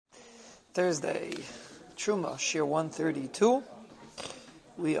Thursday, Truma, Shiur 132.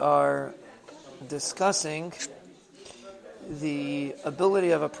 We are discussing the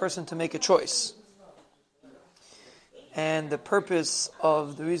ability of a person to make a choice. And the purpose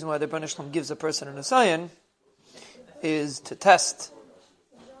of the reason why the Rebbeinu Shalom gives a person an assignment is to test,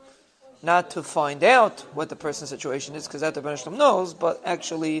 not to find out what the person's situation is, because that the Rebbeinu Shalom knows, but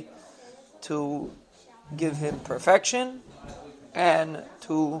actually to give him perfection and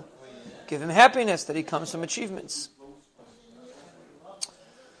to give him happiness that he comes from achievements.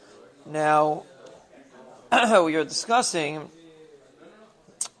 Now, we are discussing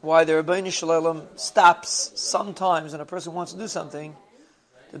why the Rebbeinu Shalom stops sometimes when a person wants to do something.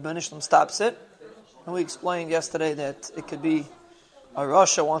 The Rebbeinu Shalom stops it. And we explained yesterday that it could be a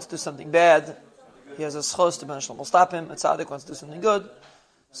Rasha wants to do something bad. He has a schos, the Rebbeinu Shalom will stop him. A tzaddik wants to do something good.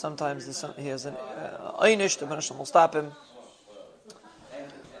 Sometimes he has an einish, the Rebbeinu Shalom will stop him.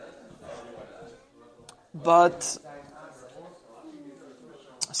 But,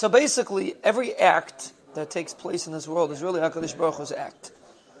 so basically, every act that takes place in this world is really HaKadosh Baruch Hu's act.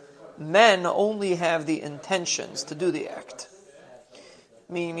 Men only have the intentions to do the act.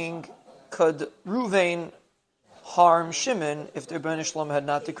 Meaning, could Ruvain harm Shimon if the Rebbeinu Shalom had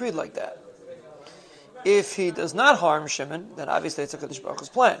not decreed like that? If he does not harm Shimon, then obviously it's HaKadosh Baruch Hu's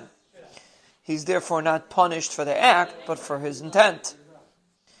plan. He's therefore not punished for the act, but for his intent.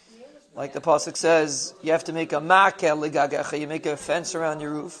 Like the pasuk says, you have to make a makel ligagecha, you make a fence around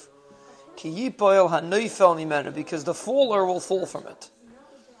your roof. Ki yipoel hanoifel mimenu, because the faller will fall from it.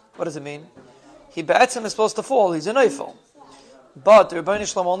 What does it mean? He ba'atzim is supposed to fall, he's a neifel. But the Rebbeinu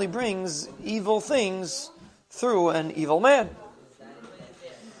Shalom only brings evil things through an evil man.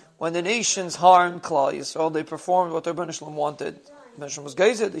 When the nations harmed Klal Yisrael, they performed what the Rebbeinu Shalom wanted. The Rebbeinu Shalom was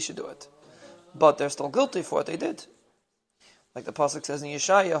geizer, they should do it. But they're still guilty for what they did. Like the pasuk says in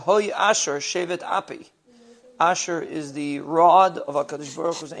Yeshaya, Hoy Asher shevet api. Asher is the rod of HaKadosh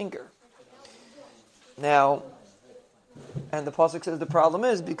Baruch Hu's anger. Now, and the pasuk says the problem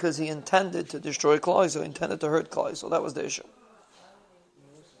is because he intended to destroy Klal Yisrael, he intended to hurt Klal Yisrael. That was the issue.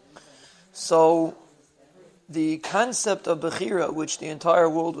 So, the concept of Bechira, which the entire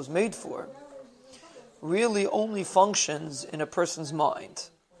world was made for, really only functions in a person's mind.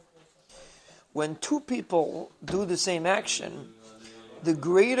 When two people do the same action, the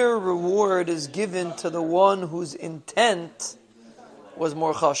greater reward is given to the one whose intent was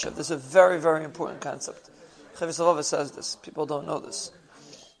more chashav. This is a very, very important concept. Chavos says this. People don't know this.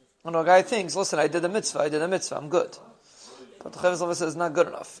 When a guy thinks, listen, I did a mitzvah, I'm good. But Chavos says it's not good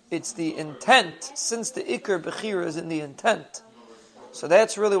enough. It's the intent, since the ikar bechira is in the intent. So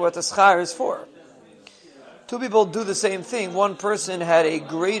that's really what the schar is for. Two people do the same thing. One person had a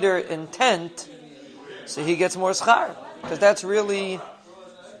greater intent, so he gets more schar. Because that's really,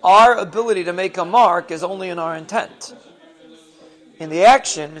 our ability to make a mark is only in our intent. In the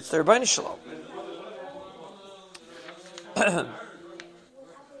action, it's the Rebbeinu Shalom.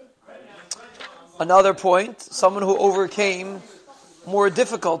 Another point, someone who overcame more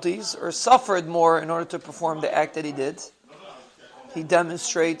difficulties or suffered more in order to perform the act that he did, he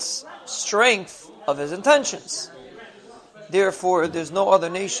demonstrates strength of his intentions. Therefore, there's no other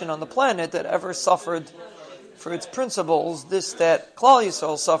nation on the planet that ever suffered for its principles that Klal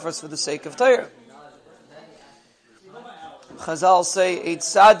Yisrael suffers for the sake of Torah. Chazal say a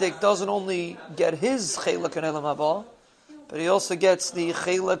tzaddik doesn't only get his chelak in Elam Haba, but he also gets the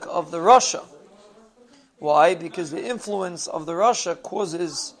chelak of the Rasha. Why? Because the influence of the Rasha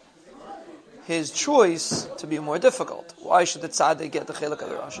causes his choice to be more difficult. Why should the tzaddik get the chelak of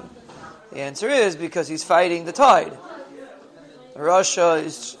the Rasha? The answer is because he's fighting the tide. The Rasha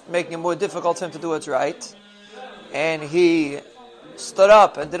is making it more difficult for him to do what's right, and he stood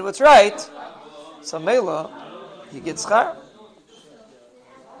up and did what's right, so Mela, he gets schar.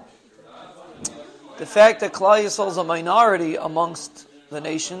 The fact that Klal Yisrael is a minority amongst the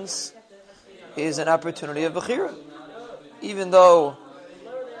nations is an opportunity of Bechira. Even though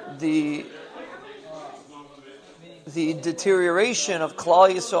the deterioration of Klal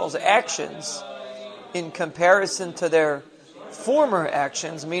Yisrael's actions in comparison to their former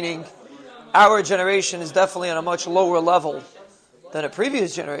actions, meaning our generation is definitely on a much lower level than a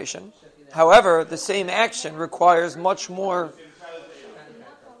previous generation. However, the same action requires much more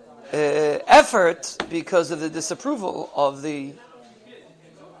effort because of the disapproval of the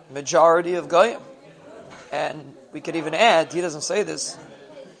majority of Goyim. And we could even add, he doesn't say this,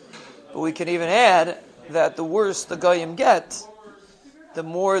 but we can even add that the worse the Goyim get, the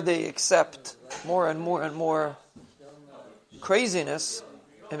more they accept more and more and more craziness,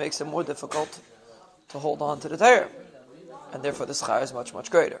 it makes it more difficult to hold on to the Torah. And therefore the schar is much,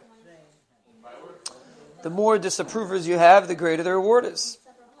 much greater. the more disapprovers you have, the greater the reward is.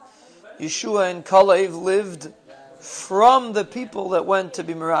 Yeshua and Kalev lived from the people that went to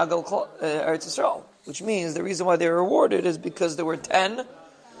be Meragel Eretz Yisrael, which means the reason why they were rewarded is because there were 10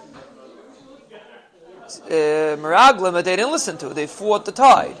 Meraglim that they didn't listen to. They fought the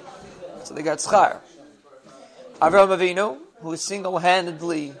tide, so they got schar. RavAvigdor, who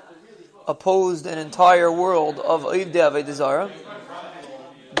single-handedly opposed an entire world of RavAvigdor,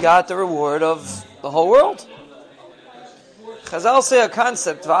 got the reward of the whole world. Chazal say a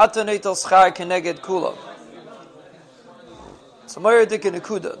concept, V'ata neitel schar keneged kula. So Mayradik and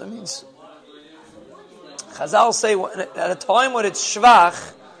Nekuda, that means Chazal say at a time when it's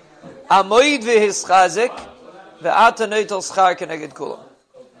shvach, Amoid v'hischazik, V'ata neitel schar keneged kula.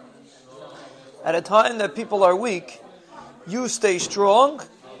 At a time that people are weak, you stay strong,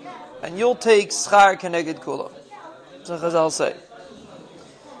 and you'll take schar keneged kula. So Chazal say.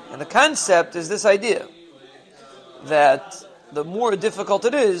 And the concept is this idea that the more difficult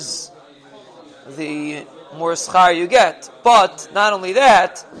it is, the more schar you get. But not only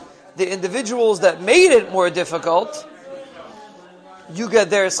that, the individuals that made it more difficult, you get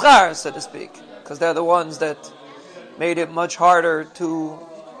their schar, so to speak, because they're the ones that made it much harder to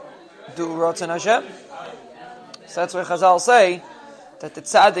do Ratzon Hashem. So that's why Chazal say that the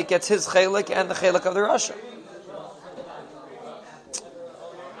tzaddik gets his chelik and the chelik of the Rasha.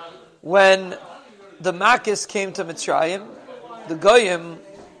 When the Makis came to Mitzrayim, the Goyim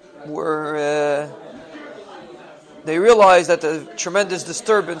were, they realized that a tremendous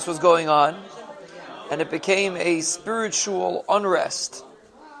disturbance was going on, and it became a spiritual unrest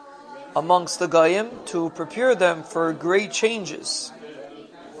amongst the Goyim to prepare them for great changes.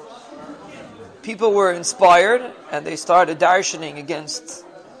 People were inspired, and they started darshaning against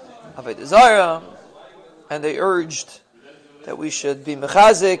Avodah Zarah, and they urged that we should be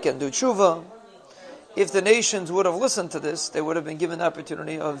mechazik and do tshuva. If the nations would have listened to this, they would have been given the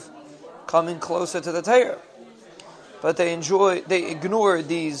opportunity of coming closer to the Torah. But they ignored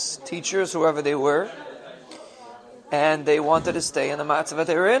these teachers, whoever they were, and they wanted to stay in the matzah that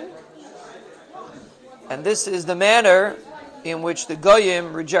they were in. And this is the manner in which the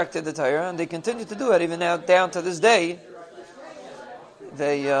Goyim rejected the Torah, and they continue to do it even now, down to this day.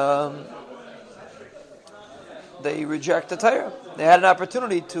 They reject the Torah. They had an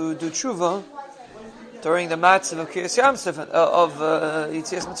opportunity to do tshuva during the matzah of Kiryas Yamsuf of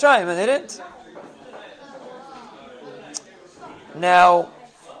Yitzias Mitzrayim, and they didn't. Now,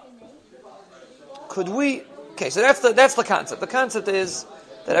 could we? Okay, so that's the concept. The concept is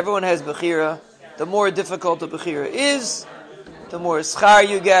that everyone has bechira. The more difficult the bechira is, the more schar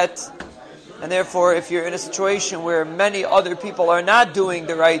you get, and therefore, if you're in a situation where many other people are not doing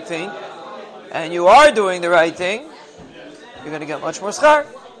the right thing, and you are doing the right thing, you're going to get much more schar.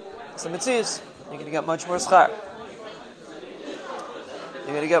 It's the mitzias. You're going to get much more schar.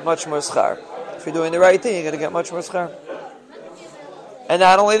 You're going to get much more schar. If you're doing the right thing, you're going to get much more schar. And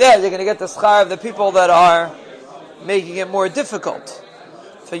not only that, you're going to get the schar of the people that are making it more difficult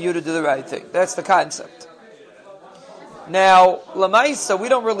for you to do the right thing. That's the concept. Now, Lamaisa, we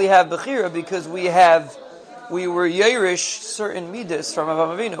don't really have Bechira because we were Yerush certain midas from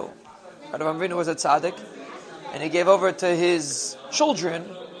RavAvigdor. RavAvigdor was a tzaddik, and he gave over to his children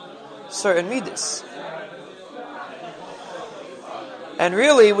certain midas. And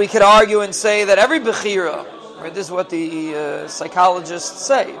really, we could argue and say that every Bechira, right, this is what the psychologists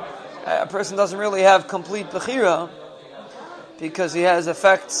say, a person doesn't really have complete Bechira because he has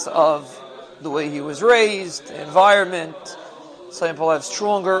effects of the way he was raised, the environment. Some people have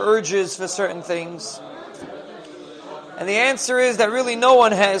stronger urges for certain things. And the answer is that really no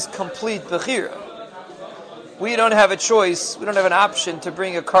one has complete Bechira. We don't have a choice, we don't have an option to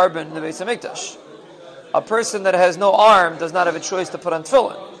bring a carbon in the Beis HaMikdash. A person that has no arm does not have a choice to put on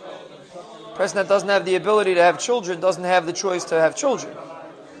tefillin. A person that doesn't have the ability to have children doesn't have the choice to have children.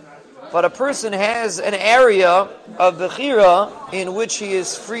 But a person has an area of Bechira in which he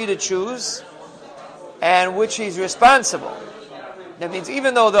is free to choose and which he's responsible. That means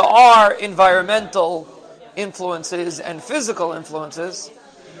even though there are environmental influences and physical influences,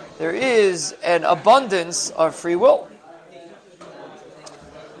 there is an abundance of free will.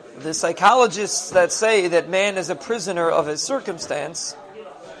 The psychologists that say that man is a prisoner of his circumstance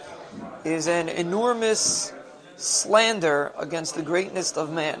is an enormous slander against the greatness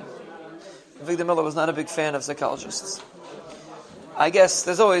of man. Victor Miller was not a big fan of psychologists. I guess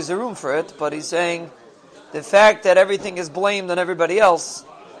there's always a room for it, but he's saying the fact that everything is blamed on everybody else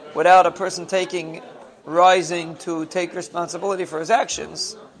without a person rising to take responsibility for his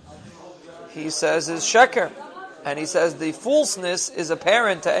actions, he says is sheker. And he says the falseness is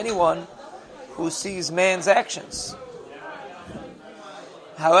apparent to anyone who sees man's actions.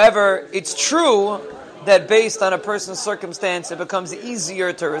 However, it's true that based on a person's circumstance, it becomes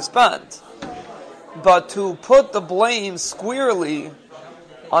easier to respond. But to put the blame squarely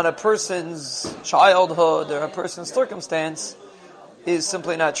on a person's childhood or a person's circumstance is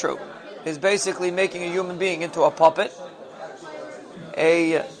simply not true. It's basically making a human being into a puppet,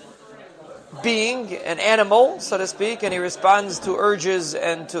 a being, an animal, so to speak, and he responds to urges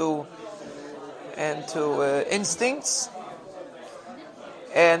and to instincts.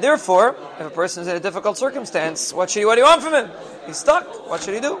 And therefore, if a person is in a difficult circumstance, what do you want from him? He's stuck. What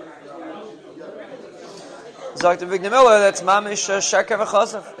should he do? RavAvigdorMiller, that's mamish sheker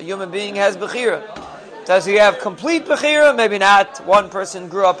v'chasaf. A human being has bechira. Does he have complete bechira? Maybe not. One person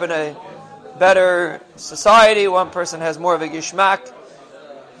grew up in a better society. One person has more of a gishmak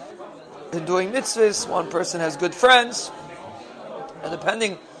in doing mitzvahs. One person has good friends. And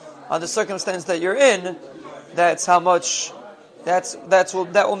depending on the circumstance that you're in, that's how much. That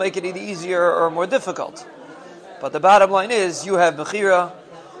will make it either easier or more difficult. But the bottom line is, you have bechira.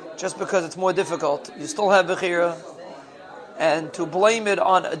 Just because it's more difficult, you still have bechira. And to blame it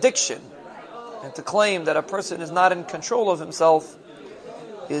on addiction and to claim that a person is not in control of himself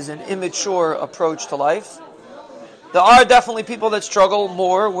is an immature approach to life. There are definitely people that struggle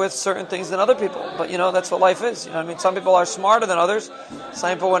more with certain things than other people, but that's what life is. Some people are smarter than others.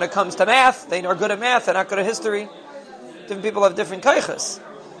 Some people, when it comes to math, they are good at math, they're not good at history. Different people have different kaiches.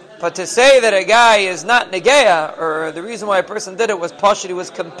 But to say that a guy is not negeya, or the reason why a person did it was pashut, he was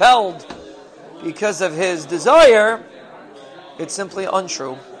compelled because of his desire, it's simply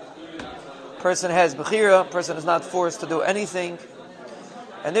untrue. A person has bechira, a person is not forced to do anything,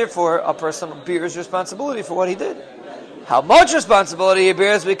 and therefore a person bears responsibility for what he did. How much responsibility he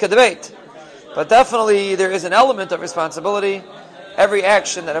bears, we could debate. But definitely there is an element of responsibility. Every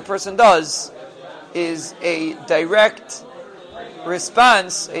action that a person does is a direct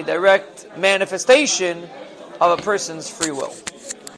response, a direct manifestation of a person's free will.